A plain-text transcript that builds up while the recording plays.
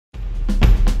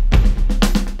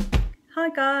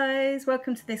guys,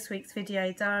 welcome to this week's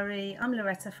video diary. I'm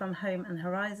Loretta from Home and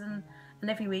Horizon, and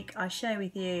every week I share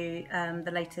with you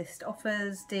the latest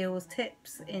offers, deals,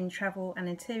 tips in travel and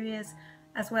interiors,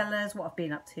 as well as what I've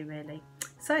been up to really.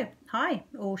 So hi,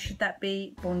 or should that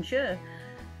be bonjour?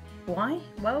 Why?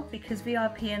 Well, because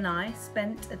VIP and I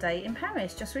spent a day in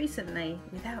Paris just recently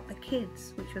without the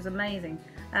kids, which was amazing.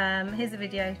 Here's the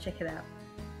video, check it out.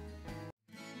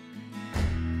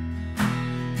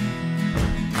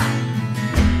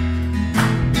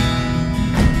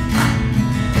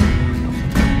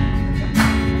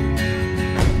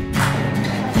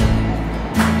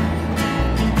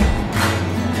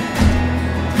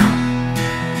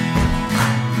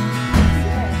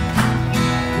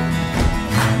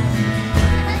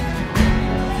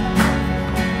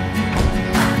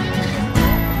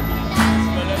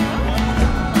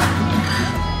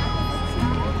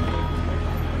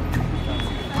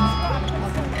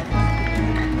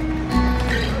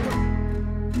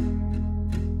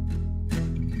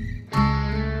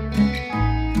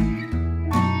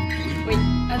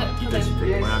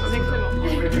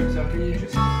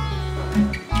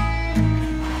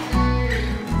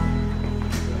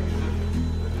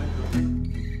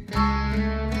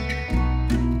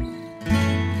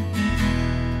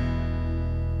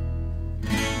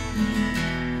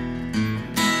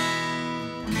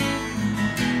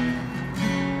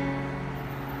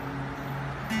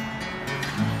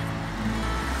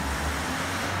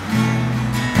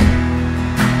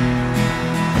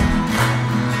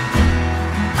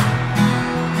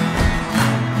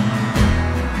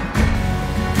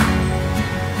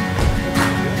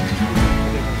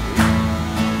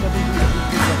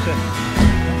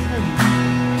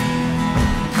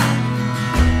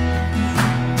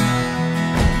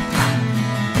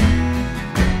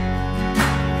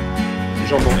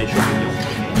 Jambon et champignons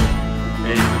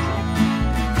et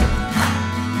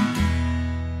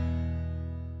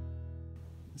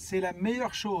c'est la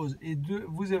meilleure chose, et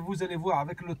vous allez voir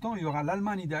avec le temps, il y aura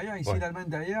l'Allemagne derrière, ici l'Allemagne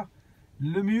derrière.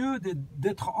 Le mieux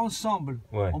d'être ensemble.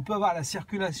 On peut avoir la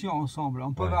circulation ensemble,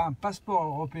 on peut avoir un passeport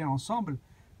européen ensemble,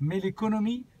 mais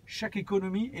l'économie, chaque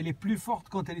économie, elle est plus forte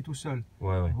quand elle est tout seule.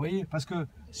 Vous voyez, parce que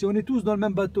si on est tous dans le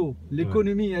même bateau,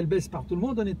 l'économie elle baisse par tout le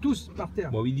monde, on est tous par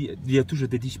terre. Bon, il y a toujours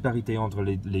des disparités entre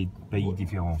les pays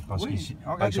différents. Parce que,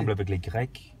 par exemple avec les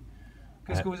Grecs.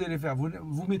 Qu'est-ce que vous allez faire?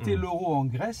 Vous mettez l'euro en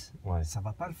Grèce, ça ne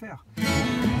va pas le faire.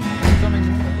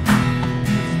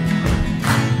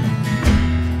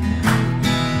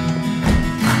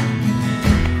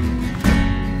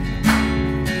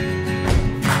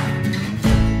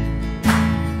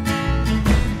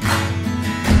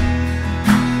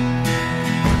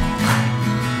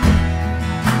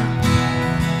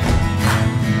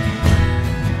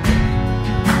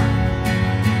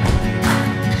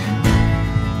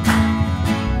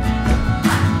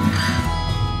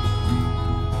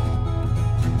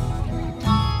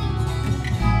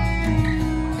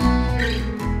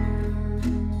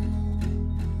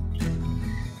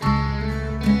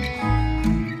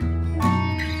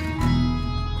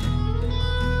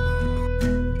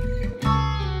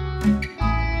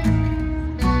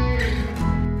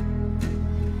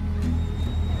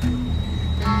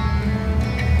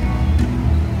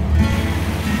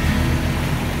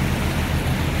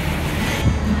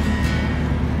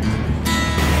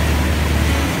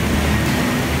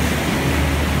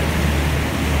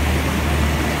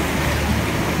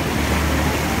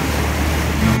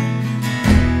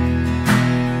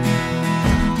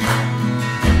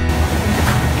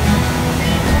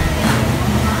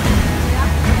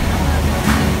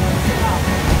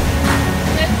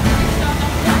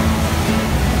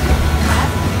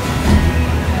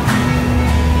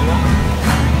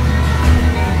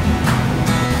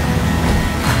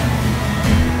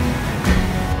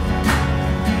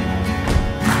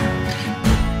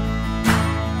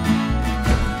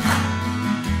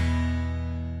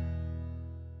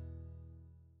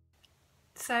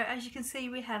 So as you can see,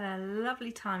 we had a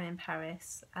lovely time in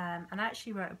Paris, and I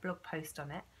actually wrote a blog post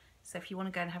on it. So if you want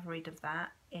to go and have a read of that,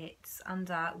 it's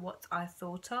under what I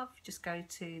thought of. Just go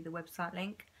to the website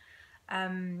link.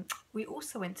 We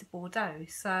also went to Bordeaux.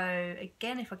 So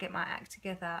again, if I get my act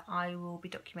together, I will be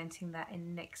documenting that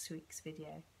in next week's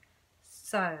video.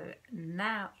 So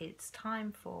now it's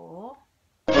time for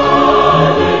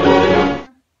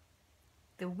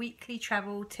the weekly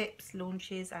travel tips,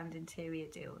 launches and interior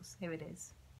deals. Here it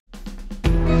is.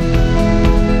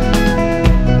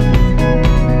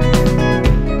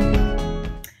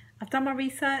 I've done my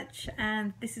research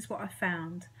and this is what I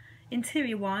found.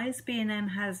 Interior wise, B&M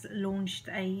has launched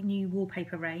a new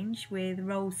wallpaper range with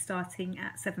rolls starting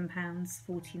at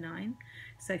 £7.49.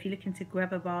 So if you're looking to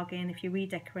grab a bargain, if you're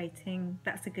redecorating,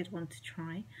 that's a good one to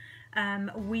try.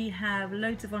 We have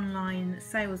loads of online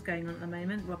sales going on at the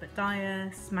moment. Robert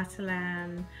Dyer,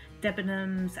 Smatterland,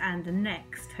 Debenhams and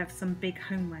Next have some big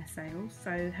homeware sales,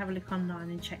 so have a look online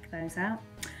and check those out.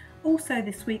 Also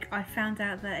this week I found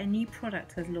out that a new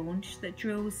product has launched that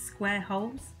drills square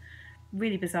holes.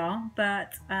 Really bizarre,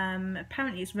 but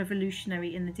apparently it's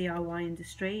revolutionary in the DIY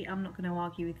industry. I'm not going to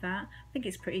argue with that. I think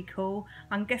it's pretty cool.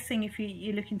 I'm guessing if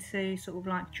you're looking to sort of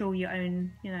like drill your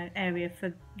own, you know, area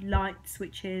for light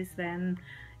switches, then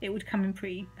it would come in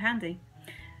pretty handy.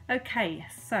 Okay,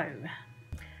 so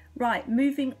right,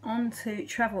 moving on to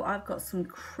travel, I've got some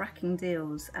cracking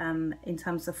deals in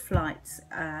terms of flights,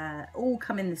 all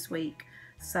coming this week.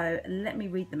 So let me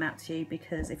read them out to you,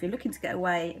 because if you're looking to get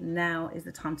away, now is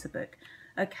the time to book.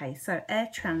 Okay, so Air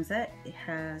Transit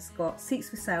has got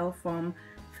seats for sale from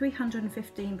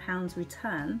 £315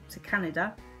 return to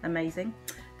Canada, amazing.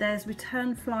 There's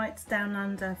return flights down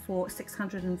under for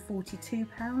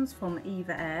 £642 from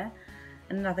Eva Air,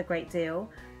 another great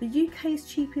deal. The UK's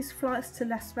cheapest flights to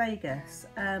Las Vegas.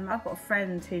 I've got a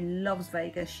friend who loves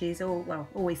Vegas. She's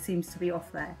always seems to be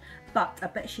off there, but I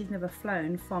bet she's never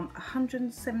flown, from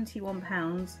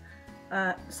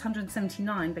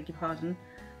 £179, beg your pardon,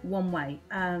 one way.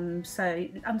 So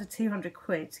under 200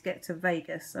 quid to get to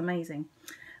Vegas, amazing.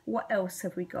 What else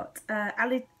have we got?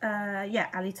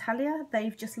 Alitalia,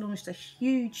 they've just launched a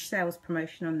huge sales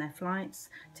promotion on their flights.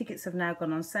 Tickets have now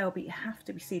gone on sale, but you have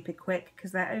to be super quick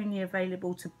because they're only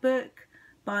available to book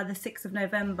by the 6th of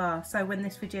November. So when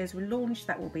this video is relaunched,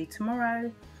 that will be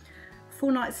tomorrow.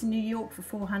 4 nights in New York for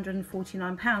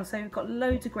 £449. So we've got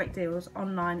loads of great deals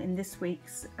online in this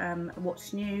week's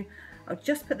What's New. I'll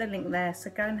just put the link there,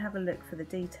 so go and have a look for the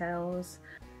details.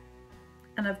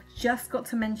 And I've just got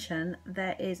to mention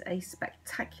there is a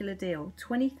spectacular deal,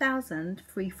 20,000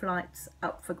 free flights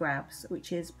up for grabs,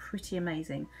 which is pretty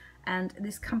amazing. And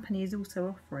this company is also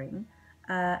offering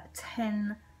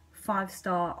 10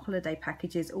 5-star holiday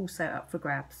packages also up for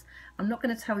grabs. I'm not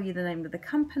going to tell you the name of the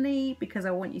company because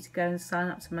I want you to go and sign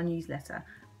up to my newsletter.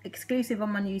 Exclusive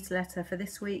on my newsletter for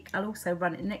this week. I'll also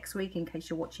run it next week in case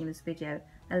you're watching this video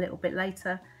a little bit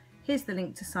later. Here's the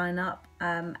link to sign up,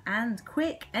 and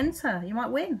quick, enter, you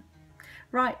might win.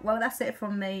 Right, well that's it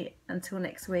from me. Until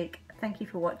next week, thank you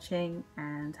for watching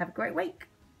and have a great week.